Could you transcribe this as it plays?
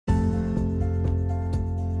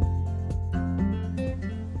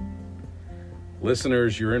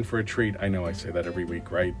Listeners, you're in for a treat. I know I say that every week,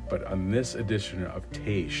 right? But on this edition of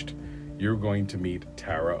Taste, you're going to meet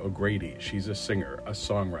Tara O'Grady. She's a singer, a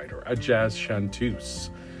songwriter, a jazz chanteuse.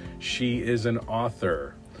 She is an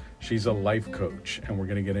author. She's a life coach. And we're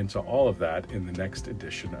going to get into all of that in the next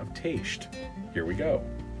edition of Taste. Here we go.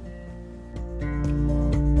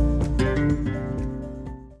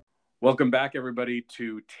 Welcome back, everybody,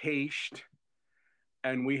 to Taste.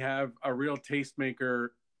 And we have a real tastemaker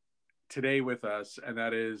today with us, and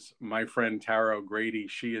that is my friend Tara O'Grady.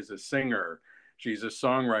 She is a singer, she's a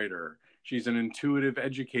songwriter, she's an intuitive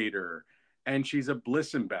educator, and she's a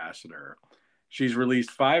Bliss ambassador. She's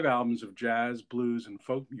released 5 albums of jazz, blues, and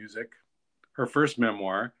folk music. Her first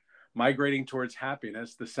memoir, Migrating Towards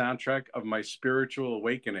Happiness, the soundtrack of my spiritual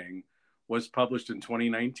awakening, was published in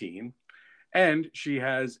 2019. And she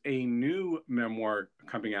has a new memoir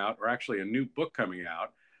coming out, or actually a new book coming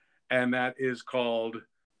out, and that is called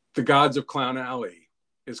The Gods of Clown Alley,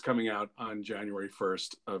 is coming out on January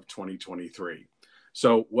 1st of 2023.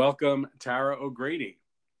 So welcome, Tara O'Grady.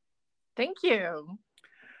 Thank you.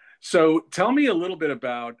 So tell me a little bit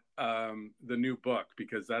about the new book,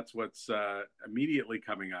 because that's what's immediately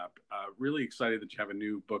coming up. Really excited that you have a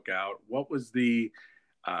new book out. What was the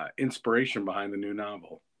inspiration behind the new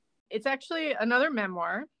novel? It's actually another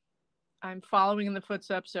memoir. I'm following in the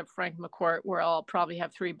footsteps of Frank McCourt, where I'll probably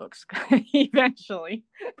have 3 books eventually.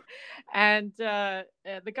 And The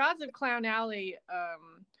Gods of Clown Alley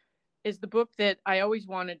is the book that I always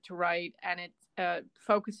wanted to write. And it's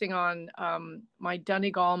focusing on my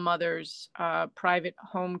Donegal mother's private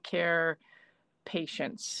home care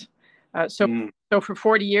patients. So for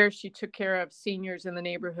 40 years, she took care of seniors in the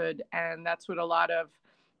neighborhood. And that's what a lot of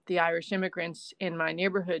the Irish immigrants in my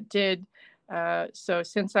neighborhood did. So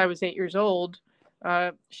since I was 8 years old,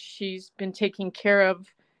 she's been taking care of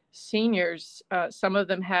seniors. Some of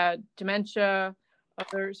them had dementia,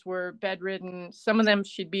 others were bedridden. Some of them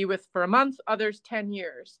she'd be with for a month, others 10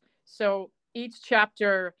 years. So each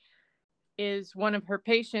chapter is one of her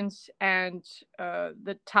patients, and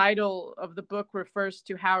the title of the book refers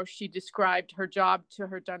to how she described her job to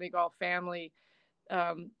her Donegal family.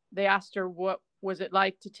 They asked her what was it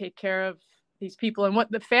like to take care of these people and what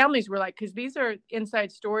the families were like, because these are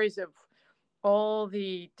inside stories of all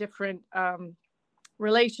the different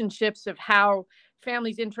relationships of how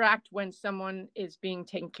families interact when someone is being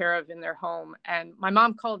taken care of in their home. And my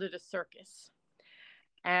mom called it a circus.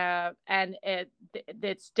 And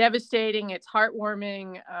it's devastating. It's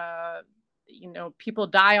heartwarming. People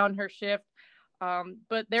die on her shift.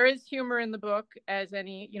 But there is humor in the book, as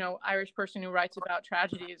any, Irish person who writes about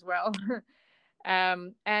tragedy as well.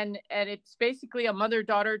 And it's basically a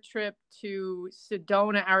mother-daughter trip to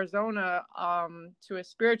Sedona, Arizona, to a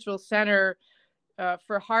spiritual center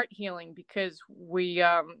for heart healing, because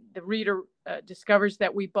the reader discovers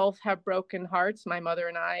that we both have broken hearts, my mother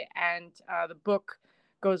and I, and the book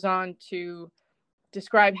goes on to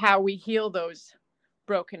describe how we heal those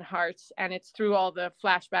broken hearts, and it's through all the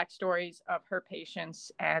flashback stories of her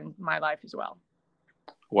patients and my life as well.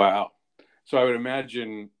 Wow. So I would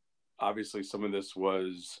imagine, obviously, some of this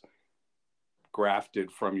was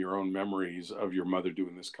grafted from your own memories of your mother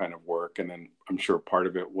doing this kind of work. And then I'm sure part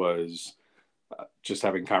of it was just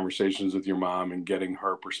having conversations with your mom and getting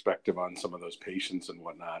her perspective on some of those patients and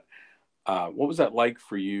whatnot. What was that like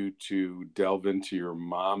for you to delve into your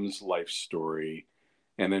mom's life story?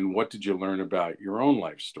 And then what did you learn about your own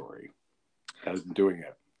life story as doing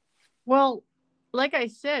it? Well, like I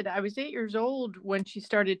said, I was 8 years old when she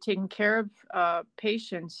started taking care of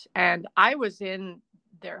patients, and I was in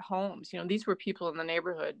their homes. These were people in the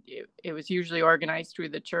neighborhood. It was usually organized through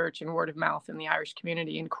the church and word of mouth in the Irish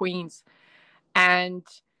community in Queens. And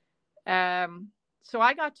so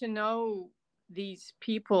I got to know these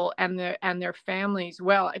people and their families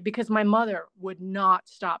well, because my mother would not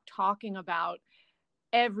stop talking about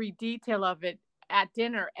every detail of it at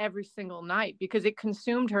dinner every single night, because it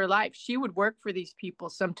consumed her life. She would work for these people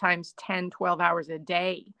sometimes 10, 12 hours a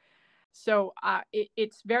day. So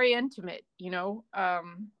it's very intimate,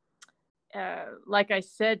 like I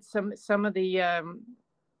said, some of the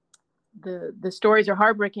stories are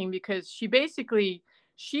heartbreaking, because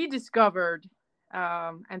she discovered,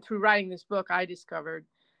 and through writing this book, I discovered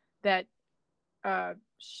that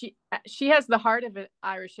she has the heart of an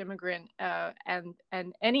Irish immigrant, and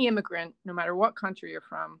any immigrant, no matter what country you're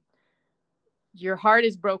from, your heart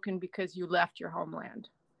is broken because you left your homeland,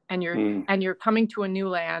 and you're coming to a new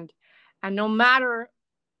land, and no matter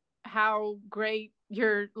how great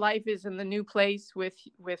your life is in the new place with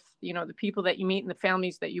the people that you meet and the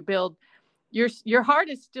families that you build, your heart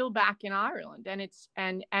is still back in Ireland,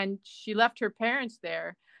 and she left her parents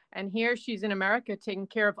there, And here she's in America taking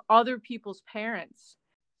care of other people's parents.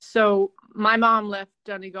 So my mom left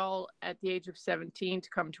Donegal at the age of 17 to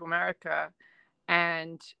come to America,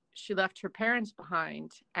 and she left her parents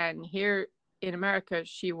behind. And here in America,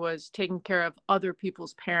 she was taking care of other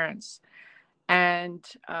people's parents. And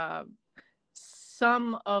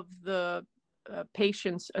some of the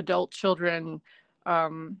patients, adult children,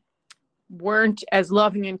 weren't as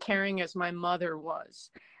loving and caring as my mother was.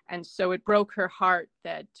 And so it broke her heart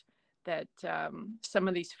that some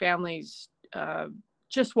of these families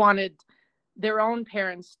just wanted their own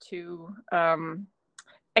parents to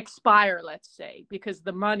expire, let's say, because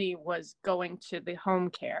the money was going to the home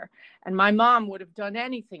care. And my mom would have done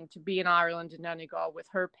anything to be in Ireland and Donegal with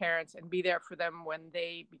her parents and be there for them when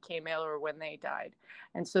they became ill or when they died.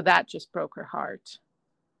 And so that just broke her heart.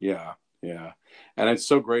 Yeah. Yeah. And it's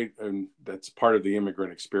so great. And that's part of the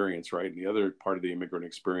immigrant experience, right? And the other part of the immigrant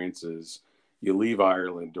experience is you leave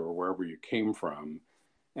Ireland or wherever you came from.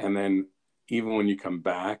 And then even when you come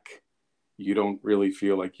back, you don't really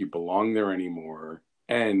feel like you belong there anymore.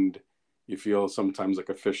 And you feel sometimes like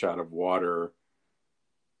a fish out of water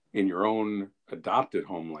in your own adopted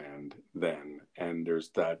homeland then. And there's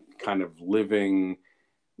that kind of living,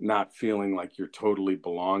 not feeling like you're totally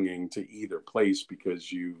belonging to either place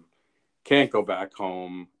because you can't go back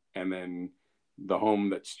home, and then the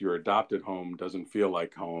home that's your adopted home doesn't feel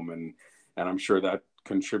like home. And I'm sure that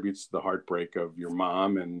contributes to the heartbreak of your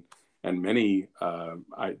mom and many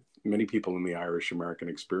many people in the Irish American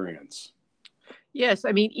experience. Yes,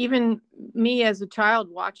 I mean, even me as a child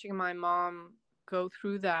watching my mom go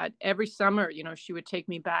through that every summer, she would take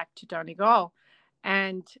me back to Donegal.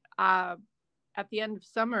 And at the end of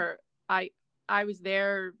summer, I was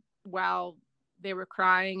there while they were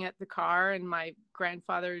crying at the car, and my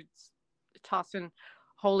grandfather's tossing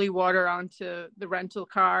holy water onto the rental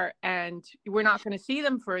car, and we're not going to see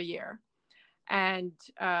them for a year. And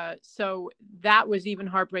so that was even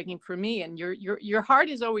heartbreaking for me. And your heart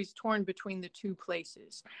is always torn between the two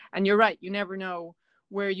places. And you're right, you never know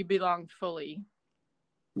where you belong fully.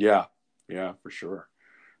 Yeah, for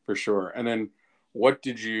sure. And then what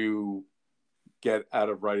did you get out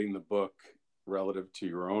of writing the book relative to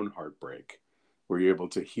your own heartbreak? Were you able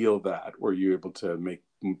to heal that? Were you able to make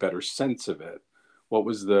better sense of it? What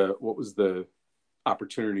was the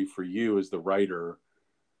opportunity for you as the writer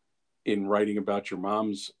in writing about your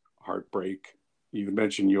mom's heartbreak? You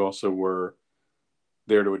mentioned you also were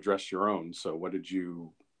there to address your own. So what did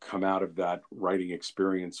you come out of that writing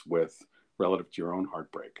experience with relative to your own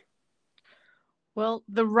heartbreak? Well,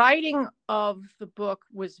 the writing of the book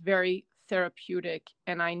was very therapeutic,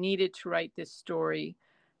 and I needed to write this story.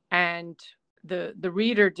 And the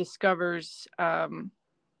reader discovers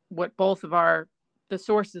what both of the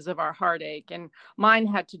sources of our heartache, and mine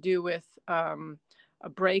had to do with a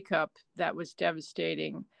breakup that was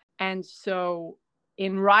devastating. And so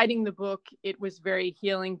in writing the book, it was very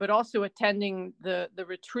healing, but also attending the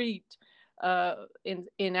retreat in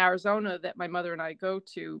Arizona that my mother and I go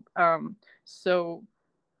to. So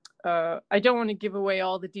I don't want to give away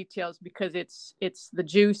all the details because it's the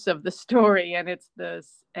juice of the story, and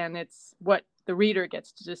it's what the reader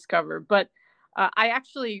gets to discover. But I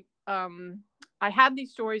actually I had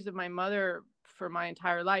these stories of my mother for my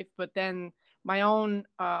entire life, but then my own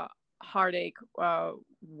heartache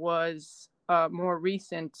was more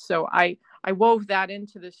recent. So I wove that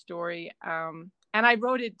into the story, and I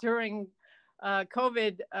wrote it during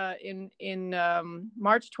COVID in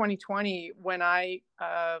March 2020 when I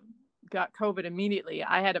got COVID immediately.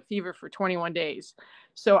 I had a fever for 21 days.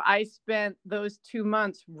 So I spent those 2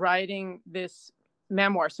 months writing this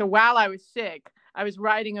memoir. So while I was sick, I was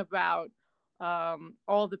writing about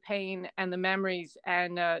all the pain and the memories.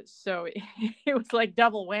 And so it was like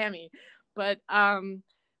double whammy. But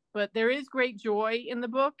there is great joy in the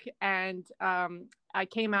book. And I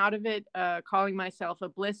came out of it calling myself a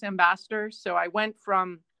bliss ambassador. So I went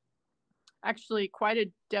from actually quite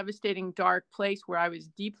a devastating, dark place where I was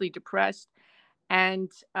deeply depressed.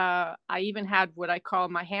 And I even had what I call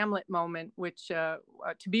my Hamlet moment, which to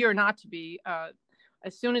be or not to be,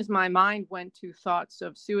 as soon as my mind went to thoughts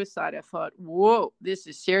of suicide, I thought, whoa, this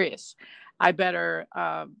is serious. I better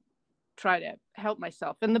try to help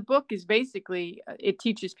myself. And the book is basically, it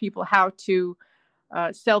teaches people how to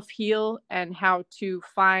self-heal and how to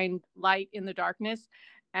find light in the darkness.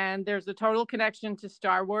 And there's a total connection to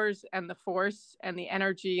Star Wars and the Force and the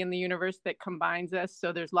energy in the universe that combines us.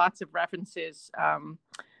 So there's lots of references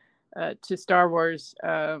to Star Wars.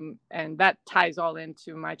 And that ties all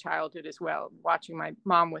into my childhood as well, watching my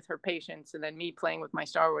mom with her patients and then me playing with my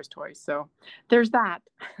Star Wars toys. So there's that.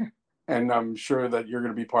 And I'm sure that you're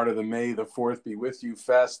going to be part of the May the 4th Be With You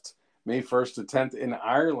Fest, May 1st to 10th in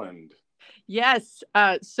Ireland. Yes.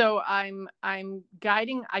 So I'm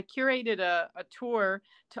guiding. I curated a tour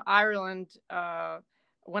to Ireland.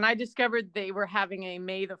 When I discovered they were having a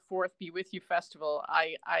May the 4th Be With You festival,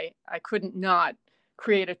 I couldn't not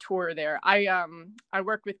create a tour there. I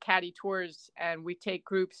work with Caddy Tours, and we take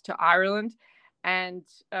groups to Ireland. And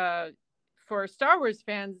for Star Wars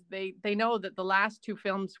fans, they know that the last two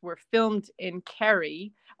films were filmed in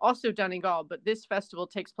Kerry, also Donegal, but this festival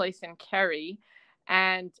takes place in Kerry.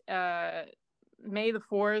 And May the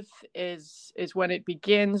 4th is when it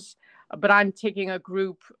begins, but I'm taking a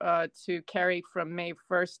group to Kerry from May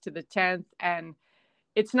 1st to the 10th, and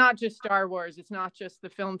it's not just Star Wars. It's not just the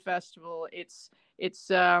film festival. It's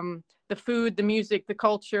the food, the music, the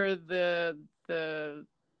culture, the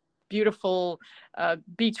beautiful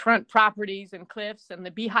beachfront properties and cliffs, and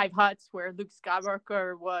the beehive huts where Luke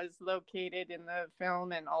Skywalker was located in the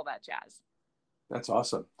film, and all that jazz. That's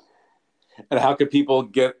awesome. And how could people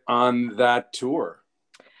get on that tour?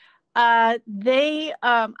 I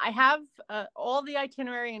have all the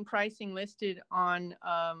itinerary and pricing listed on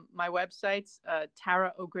my websites,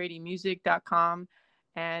 taraogradymusic.com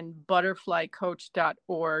and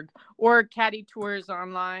butterflycoach.org, or Caddy Tours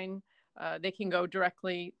online. They can go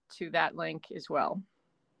directly to that link as well.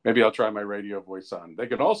 Maybe I'll try my radio voice on. They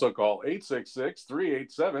can also call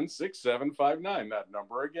 866-387-6759. That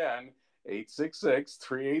number again,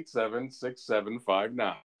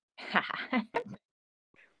 866-387-6759.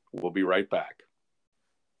 We'll be right back.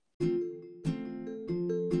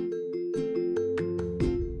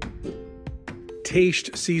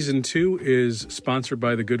 Taste Season 2 is sponsored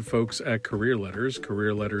by the good folks at Career Letters,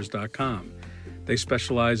 careerletters.com. They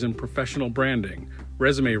specialize in professional branding,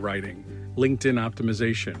 resume writing, LinkedIn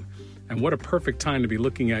optimization. And what a perfect time to be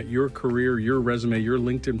looking at your career, your resume, your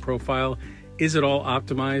LinkedIn profile. Is it all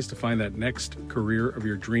optimized to find that next career of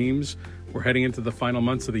your dreams? We're heading into the final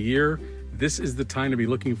months of the year. This is the time to be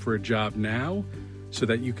looking for a job now so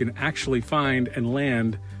that you can actually find and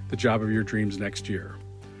land the job of your dreams next year.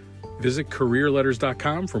 Visit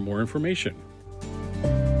careerletters.com for more information.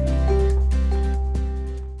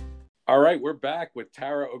 All right, we're back with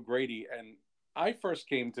Tara O'Grady. And I first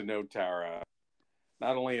came to know Tara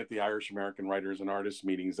not only at the Irish American Writers and Artists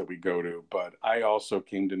meetings that we go to, but I also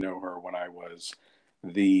came to know her when I was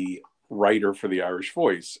the writer for the Irish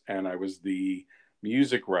Voice, and I was the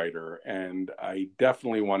music writer. And I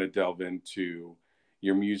definitely want to delve into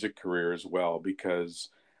your music career as well, because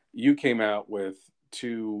you came out with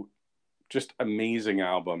two just amazing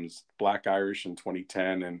albums, Black Irish in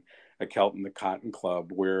 2010 and A Celt in the Cotton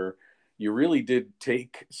Club, where you really did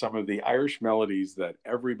take some of the Irish melodies that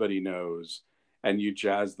everybody knows and you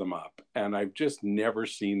jazz them up. And I've just never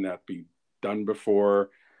seen that be done before.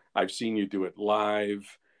 I've seen you do it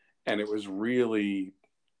live, and it was really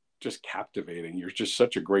just captivating. You're just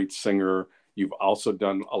such a great singer. You've also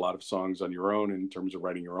done a lot of songs on your own in terms of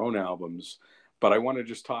writing your own albums. But I want to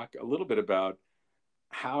just talk a little bit about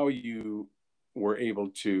how you were able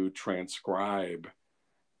to transcribe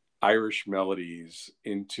Irish melodies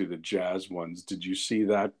into the jazz ones. Did you see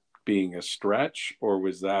that being a stretch, or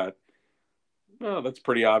was that, no, that's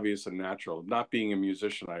pretty obvious and natural? Not being a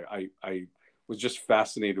musician, I was just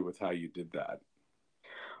fascinated with how you did that.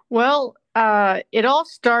 Well, it all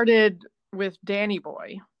started with Danny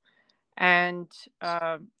Boy. And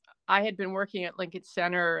I had been working at Lincoln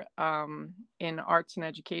Center in arts and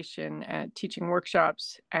education and teaching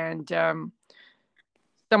workshops. And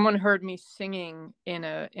someone heard me singing in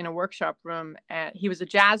a workshop room. And he was a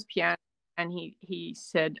jazz pianist. And he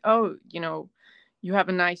said, "Oh, you have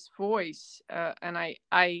a nice voice." And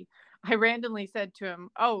I randomly said to him,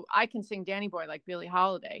 "Oh, I can sing Danny Boy like Billie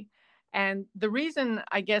Holiday." And the reason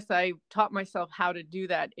I guess I taught myself how to do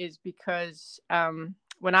that is because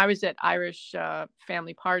when I was at Irish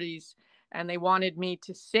family parties and they wanted me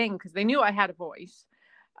to sing, because they knew I had a voice,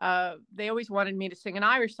 they always wanted me to sing an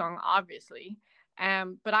Irish song, obviously.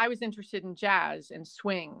 But I was interested in jazz and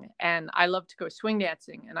swing, and I loved to go swing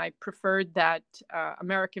dancing, and I preferred that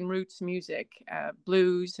American roots music,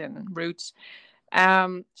 blues and roots.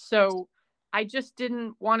 So I just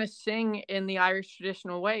didn't want to sing in the Irish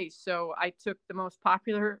traditional way. So I took the most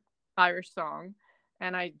popular Irish song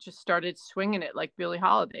and I just started swinging it like Billie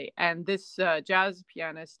Holiday. And this jazz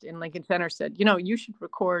pianist in Lincoln Center said, you should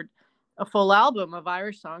record a full album of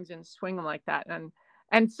Irish songs and swing them like that.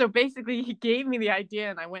 And so basically he gave me the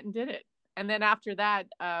idea and I went and did it. And then after that,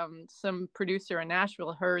 some producer in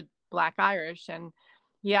Nashville heard Black Irish and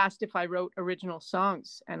he asked if I wrote original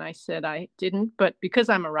songs. And I said I didn't, but because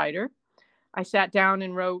I'm a writer, I sat down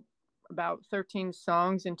and wrote about 13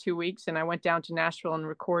 songs in 2 weeks. And I went down to Nashville and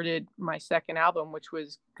recorded my second album, which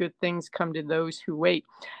was Good Things Come to Those Who Wait.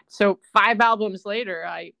 So 5 albums later,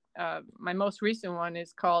 my most recent one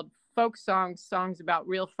is called Folk Songs, Songs About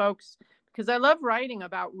Real Folks, because I love writing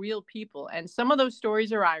about real people. And some of those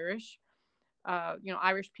stories are Irish,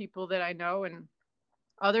 Irish people that I know, and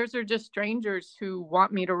others are just strangers who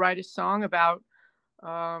want me to write a song about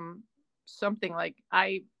something. Like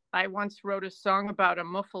I once wrote a song about a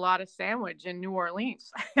muffaletta sandwich in New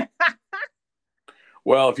Orleans.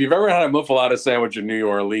 Well, if you've ever had a muffaletta sandwich in New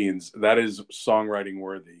Orleans, that is songwriting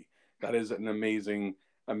worthy. That is an amazing,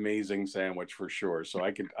 amazing sandwich for sure. So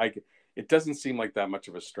it doesn't seem like that much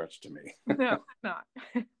of a stretch to me. No, not.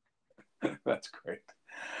 That's great.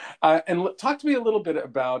 And talk to me a little bit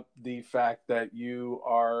about the fact that you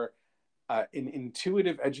are an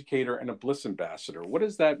intuitive educator and a bliss ambassador. What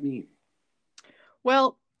does that mean?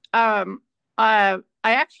 Well, I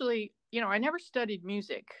actually, I never studied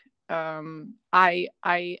music. I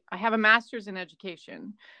have a master's in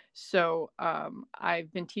education, so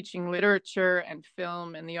I've been teaching literature and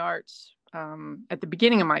film and the arts at the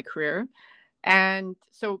beginning of my career, and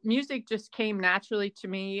so music just came naturally to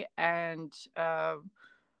me, and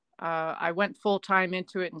I went full time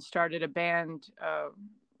into it and started a band.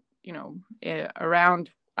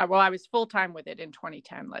 Around I was full time with it in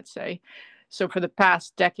 2010, let's say. So for the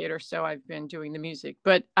past decade or so, I've been doing the music.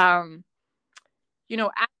 But as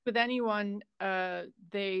with anyone,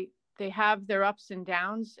 they have their ups and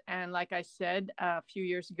downs. And like I said a few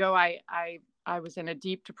years ago, I was in a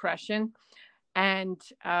deep depression, and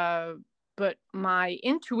but my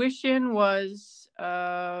intuition was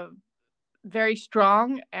very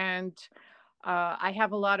strong, and I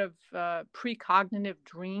have a lot of precognitive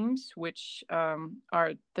dreams, which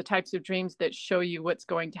are the types of dreams that show you what's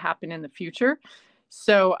going to happen in the future.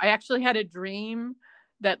 So I actually had a dream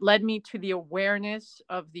that led me to the awareness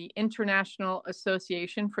of the International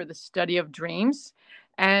Association for the Study of Dreams.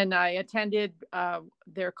 And I attended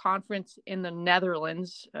their conference in the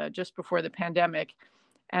Netherlands just before the pandemic.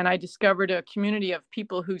 And I discovered a community of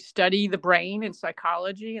people who study the brain and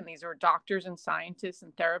psychology. And these are doctors and scientists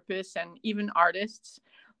and therapists and even artists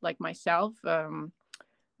like myself,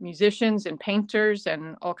 musicians and painters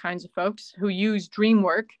and all kinds of folks who use dream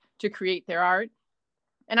work to create their art.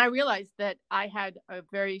 And I realized that I had a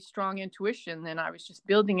very strong intuition, and I was just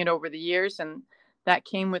building it over the years. And that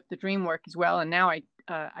came with the dream work as well. And now I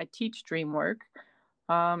teach dream work.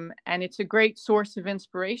 And it's a great source of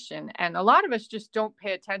inspiration. And a lot of us just don't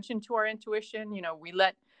pay attention to our intuition. We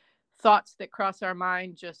let thoughts that cross our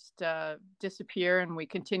mind just disappear, and we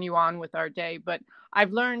continue on with our day. But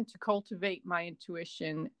I've learned to cultivate my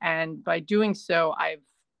intuition. And by doing so, I've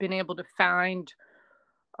been able to find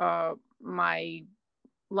my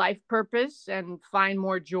life purpose and find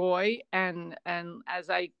more joy. And as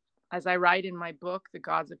I write in my book, The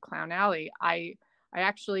Gods of Clown Alley, I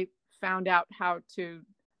actually found out how to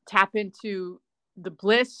tap into the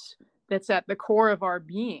bliss that's at the core of our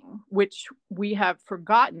being, which we have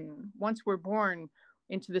forgotten. Once we're born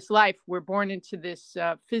into this life, we're born into this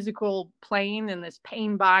physical plane and this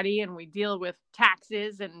pain body, and we deal with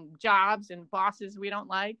taxes and jobs and bosses we don't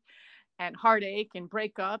like, and heartache and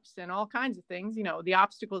breakups and all kinds of things, the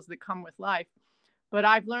obstacles that come with life. But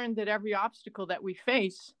I've learned that every obstacle that we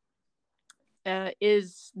face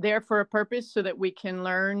is there for a purpose, so that we can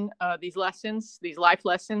learn these lessons, these life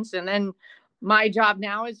lessons. And then my job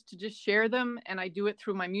now is to just share them. And I do it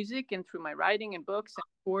through my music and through my writing and books and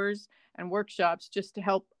tours and workshops, just to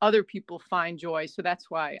help other people find joy. So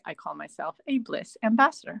that's why I call myself a bliss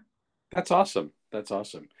ambassador. That's awesome. That's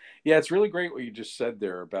awesome. Yeah, it's really great what you just said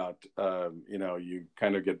there about, you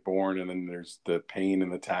kind of get born and then there's the pain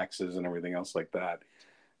and the taxes and everything else like that.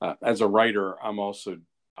 As a writer, I'm also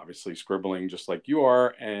obviously scribbling just like you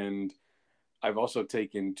are. And I've also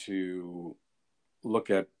taken to look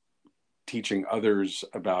at teaching others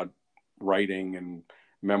about writing and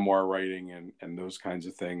memoir writing and those kinds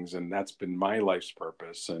of things. And that's been my life's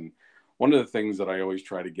purpose. And one of the things that I always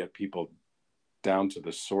try to get people down to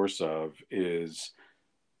the source of is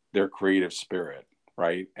their creative spirit,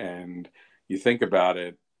 right? And you think about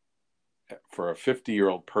it, for a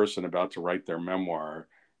 50-year-old person about to write their memoir,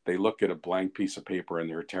 they look at a blank piece of paper and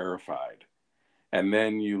they're terrified. And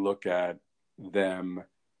then you look at them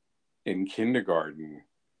in kindergarten,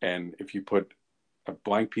 and if you put a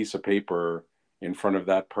blank piece of paper in front of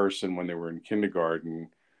that person when they were in kindergarten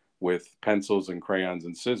with pencils and crayons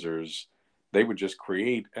and scissors, they would just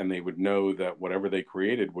create, and they would know that whatever they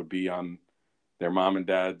created would be on their mom and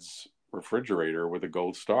dad's refrigerator with a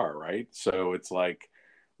gold star, right? So it's like,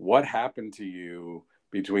 what happened to you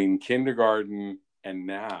between kindergarten and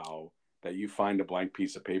now that you find a blank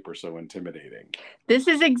piece of paper so intimidating? This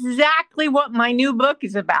is exactly what my new book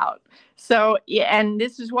is about. So, and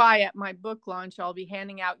this is why at my book launch, I'll be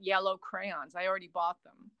handing out yellow crayons. I already bought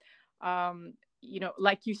them.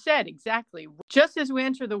 Like you said, exactly. Just as we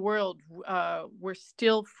enter the world, we're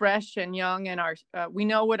still fresh and young, and we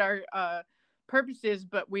know what our purpose is,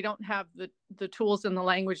 but we don't have the tools and the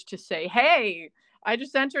language to say, hey, I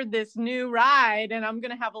just entered this new ride and I'm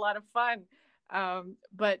going to have a lot of fun.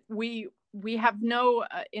 But we have no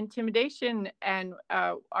intimidation, and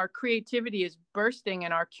our creativity is bursting,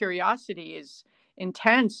 and our curiosity is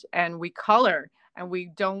intense, and we color, and we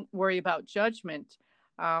don't worry about judgment.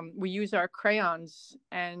 We use our crayons,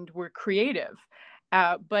 and we're creative.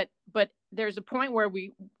 But there's a point where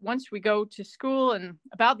once we go to school, and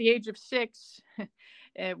about the age of 6,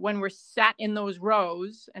 when we're sat in those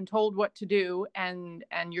rows and told what to do, and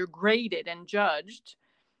you're graded and judged,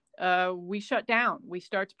 we shut down. We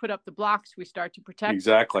start to put up the blocks. We start to protect.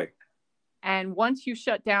 Exactly. And once you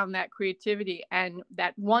shut down that creativity, and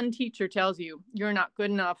that one teacher tells you you're not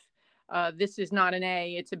good enough, this is not an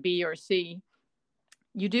A, it's a B or a C,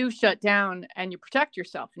 you do shut down and you protect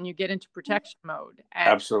yourself, and you get into protection mode. And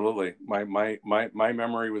absolutely. My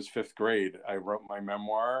memory was 5th grade. I wrote my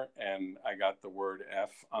memoir and I got the word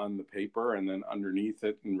F on the paper, and then underneath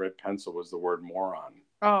it in red pencil was the word moron.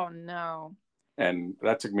 Oh no. And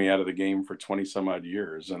that took me out of the game for 20 some odd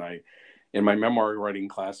years. And in my memoir writing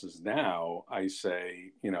classes now, I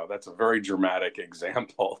say, that's a very dramatic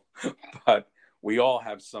example, but we all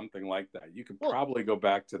have something like that. You could probably go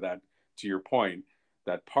back to that, to your point,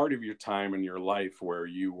 that part of your time in your life where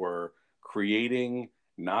you were creating,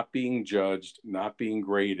 not being judged, not being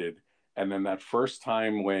graded. And then that first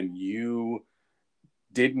time when you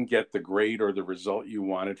didn't get the grade or the result you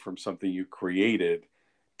wanted from something you created,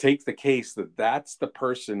 take the case that that's the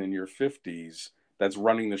person in your 50s that's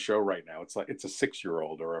running the show right now. It's like it's a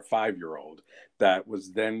 6-year-old or a 5-year-old that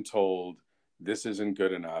was then told this isn't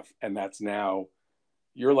good enough. And that's now,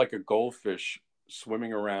 you're like a goldfish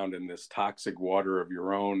swimming around in this toxic water of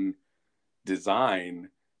your own design,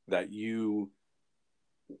 that you've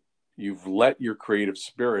let your creative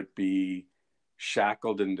spirit be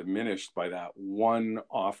shackled and diminished by that one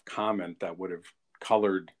off comment that would have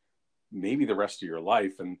colored maybe the rest of your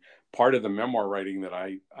life. And part of the memoir writing that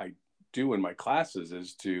I do in my classes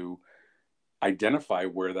is to identify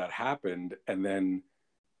where that happened and then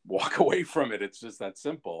walk away from it. It's just that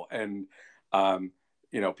simple. And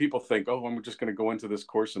people think, oh, I'm just going to go into this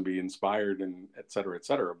course and be inspired and et cetera, et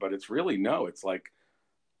cetera. But it's really, no, it's like,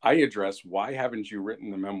 I address, why haven't you written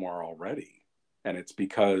the memoir already? And it's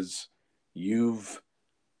because you've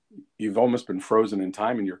almost been frozen in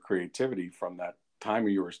time in your creativity from that time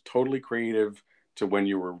when you were totally creative to when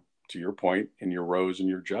you were, to your point, in your rows and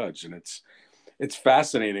your judge. And it's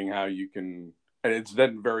fascinating how you can, and it's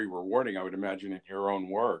then very rewarding, I would imagine, in your own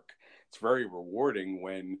work. It's very rewarding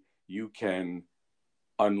when you can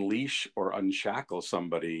unleash or unshackle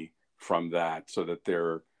somebody from that so that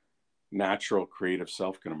their natural creative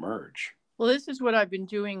self can emerge. Well, this is what I've been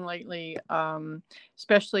doing lately,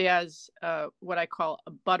 especially as what I call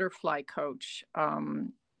a butterfly coach.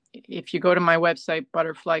 If you go to my website,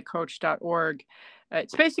 butterflycoach.org,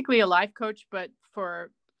 it's basically a life coach, but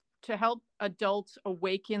to help adults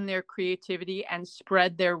awaken their creativity and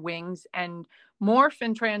spread their wings and morph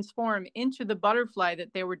and transform into the butterfly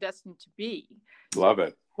that they were destined to be. Love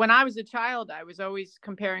it. When I was a child, I was always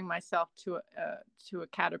comparing myself to a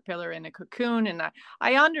caterpillar in a cocoon. And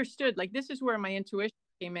I understood, like, this is where my intuition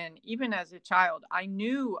came in. Even as a child, I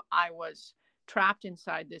knew I was trapped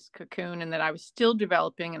inside this cocoon and that I was still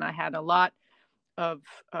developing, and I had a lot of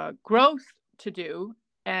growth to do.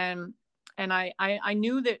 And I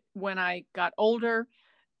knew that when I got older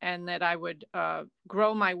and that I would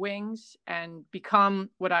grow my wings and become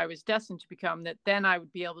what I was destined to become, that then I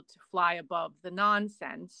would be able to fly above the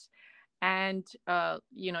nonsense. And,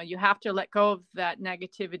 you have to let go of that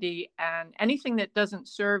negativity and anything that doesn't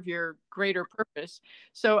serve your greater purpose.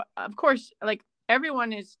 So, of course, like,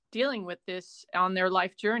 everyone is dealing with this on their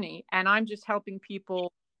life journey. And I'm just helping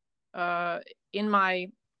people in my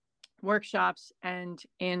workshops and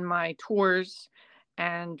in my tours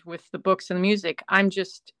and with the books and the music. I'm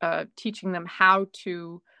just teaching them how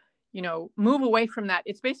to, move away from that.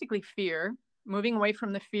 It's basically fear, moving away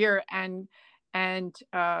from the fear and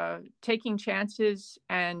taking chances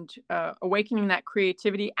and awakening that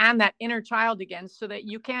creativity and that inner child again, so that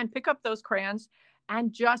you can pick up those crayons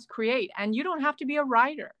and just create. And you don't have to be a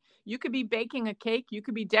writer. You could be baking a cake. You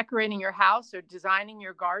could be decorating your house or designing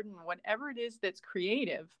your garden, whatever it is that's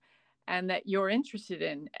creative and that you're interested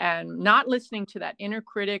in, and not listening to that inner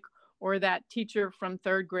critic or that teacher from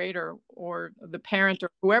third grade, or the parent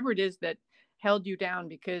or whoever it is that held you down,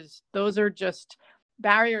 because those are just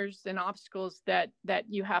barriers and obstacles that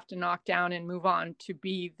you have to knock down and move on to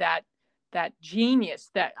be that genius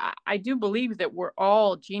that I do believe that we're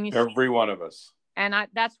all geniuses. Every one of us. And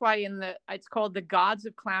that's why it's called The Gods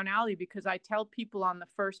of Clown Alley, because I tell people on the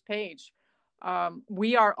first page,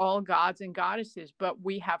 we are all gods and goddesses, but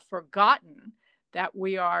we have forgotten that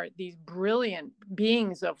we are these brilliant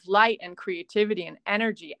beings of light and creativity and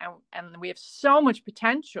energy, and we have so much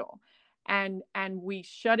potential, and we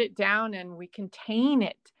shut it down and we contain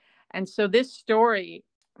it. And so this story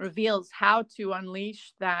reveals how to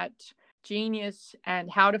unleash that genius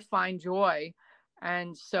and how to find joy.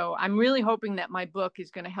 And so I'm really hoping that my book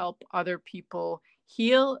is going to help other people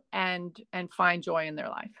heal and find joy in their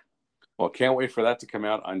life. Well, can't wait for that to come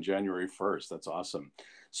out on January 1st. That's awesome.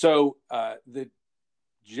 So the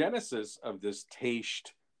genesis of this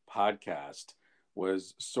Taste podcast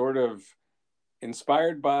was sort of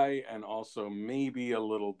inspired by, and also maybe a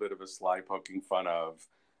little bit of a sly poking fun of,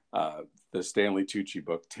 the Stanley Tucci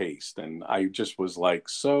book Taste. And I just was like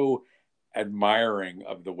so admiring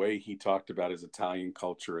of the way he talked about his Italian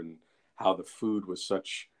culture and how the food was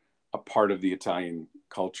such a part of the Italian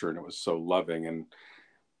culture, and it was so loving. And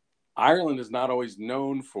Ireland is not always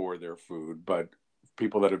known for their food, but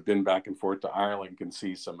people that have been back and forth to Ireland can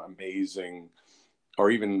see some amazing, or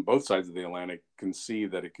even both sides of the Atlantic can see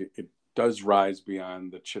that it does rise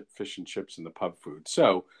beyond the fish and chips and the pub food.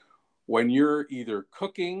 So when you're either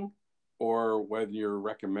cooking or whether you're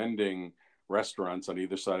recommending restaurants on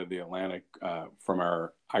either side of the Atlantic, from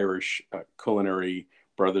our Irish culinary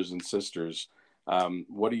brothers and sisters,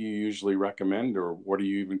 what do you usually recommend, or what do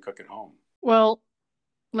you even cook at home? Well,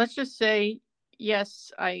 let's just say,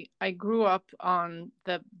 yes, I grew up on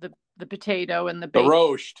the potato and the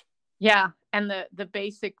roast. Yeah, and the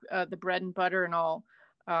basic the bread and butter and all.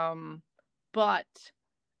 But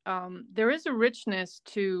there is a richness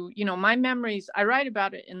to, my memories. I write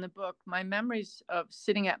about it in the book. My memories of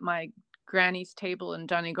sitting at my granny's table in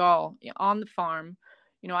Donegal on the farm.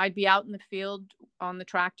 I'd be out in the field on the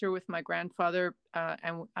tractor with my grandfather,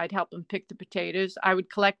 and I'd help him pick the potatoes. I would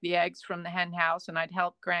collect the eggs from the hen house, and I'd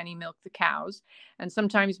help Granny milk the cows. And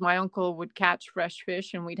sometimes my uncle would catch fresh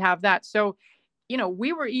fish, and we'd have that. So,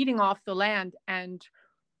 we were eating off the land, and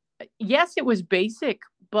yes, it was basic,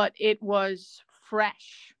 but it was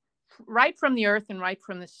fresh, right from the earth and right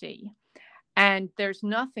from the sea. And there's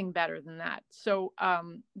nothing better than that. So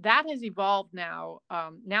that has evolved now.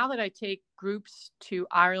 Now that I take groups to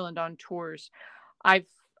Ireland on tours, I've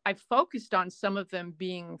focused on some of them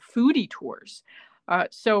being foodie tours.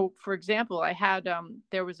 So, for example, I had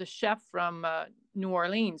there was a chef from New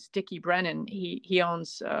Orleans, Dickie Brennan. He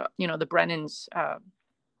owns the Brennan's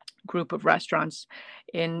group of restaurants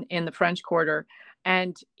in the French Quarter.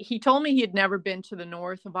 And he told me he had never been to the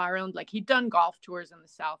north of Ireland. Like, he'd done golf tours in the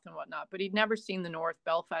south and whatnot, but he'd never seen the north,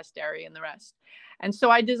 Belfast area and the rest. And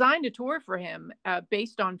so I designed a tour for him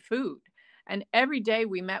based on food. And every day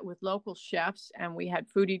we met with local chefs, and we had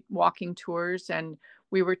foodie walking tours, and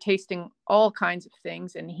we were tasting all kinds of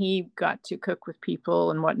things. And he got to cook with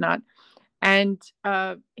people and whatnot. And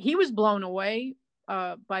he was blown away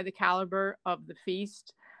by the caliber of the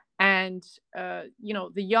feast. And,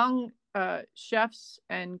 the young chefs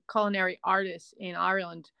and culinary artists in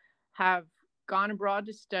Ireland have gone abroad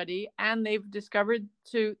to study, and they've discovered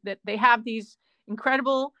that they have these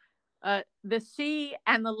incredible, the sea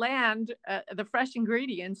and the land, the fresh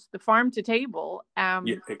ingredients, the farm to table.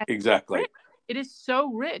 Yeah, exactly. It is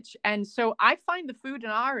so rich. And so I find the food in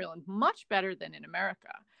Ireland much better than in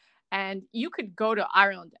America. And you could go to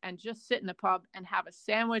Ireland and just sit in a pub and have a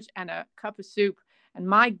sandwich and a cup of soup. And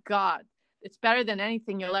my God, it's better than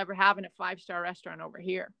anything you'll ever have in a 5-star restaurant over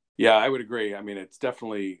here. Yeah, I would agree. I mean, it's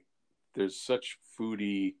definitely, there's such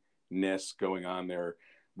foodiness going on there.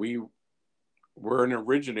 We're an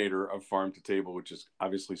originator of farm to table, which is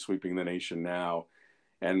obviously sweeping the nation now.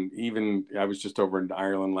 And even I was just over in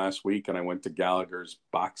Ireland last week, and I went to Gallagher's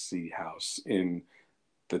Boxty House in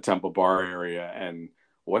the Temple Bar area, and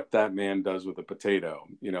what that man does with a potato,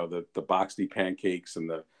 the Boxty pancakes and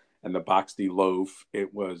the Boxty loaf,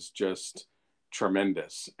 it was just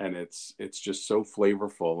tremendous. And it's just so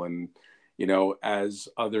flavorful. And, as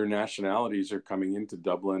other nationalities are coming into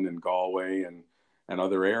Dublin and Galway and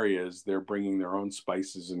other areas, they're bringing their own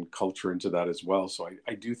spices and culture into that as well. So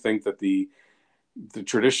I do think that the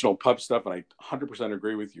traditional pub stuff, and I 100%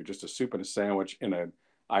 agree with you, just a soup and a sandwich in an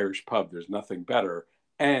Irish pub, there's nothing better.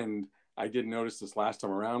 And I did notice this last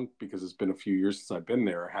time around, because it's been a few years since I've been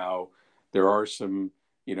there, how there are some,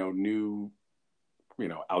 new,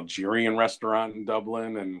 Algerian restaurant in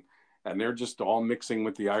Dublin, and they're just all mixing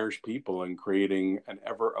with the Irish people and creating an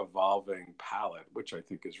ever evolving palette, which I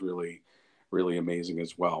think is really, really amazing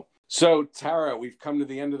as well. So Tara, we've come to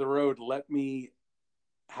the end of the road. Let me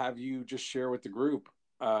have you just share with the group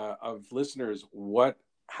of listeners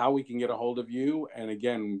how we can get a hold of you, and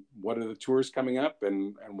again, what are the tours coming up,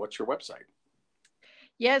 and what's your website?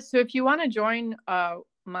 Yes, so if you want to join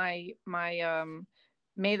my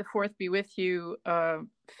May the 4th Be With You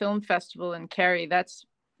film festival in Kerry, that's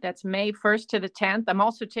May 1st to the 10th. I'm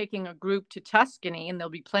also taking a group to Tuscany, and there'll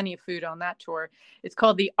be plenty of food on that tour. It's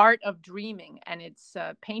called The Art of Dreaming, and it's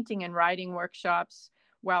painting and writing workshops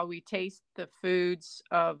while we taste the foods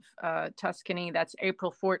of Tuscany. That's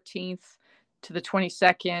April 14th to the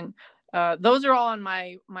 22nd. Those are all on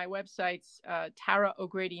my websites,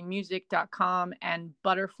 taraogradymusic.com and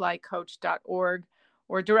butterflycoach.org,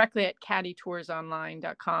 or directly at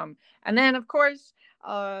caddytoursonline.com. And then, of course,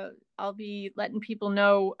 I'll be letting people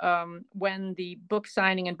know when the book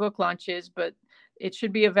signing and book launch is, but it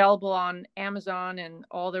should be available on Amazon and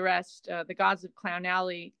all the rest. The Gods of Clown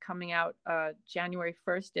Alley coming out January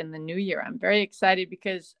 1st in the new year. I'm very excited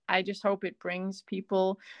because I just hope it brings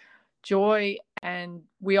people joy, and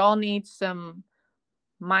we all need some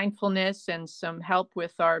mindfulness and some help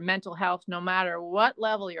with our mental health, no matter what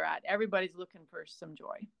level you're at. Everybody's looking for some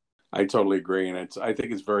joy. I totally agree, and I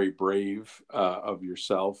think it's very brave of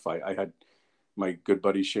yourself. I had my good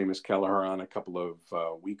buddy Seamus Kelleher on a couple of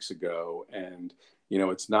weeks ago, and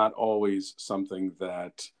it's not always something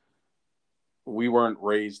that we weren't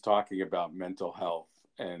raised talking about mental health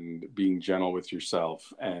and being gentle with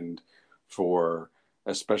yourself, and for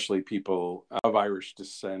especially people of Irish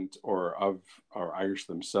descent or Irish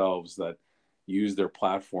themselves that use their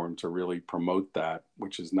platform to really promote that,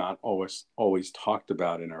 which is not always talked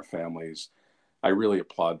about in our families. I really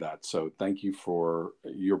applaud that. So thank you for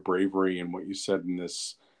your bravery and what you said in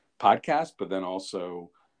this podcast, but then also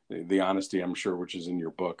the honesty, I'm sure, which is in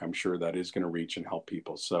your book. I'm sure that is going to reach and help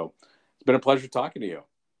people. So it's been a pleasure talking to you.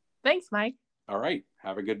 Thanks, Mike. All right.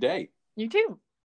 Have a good day. You too.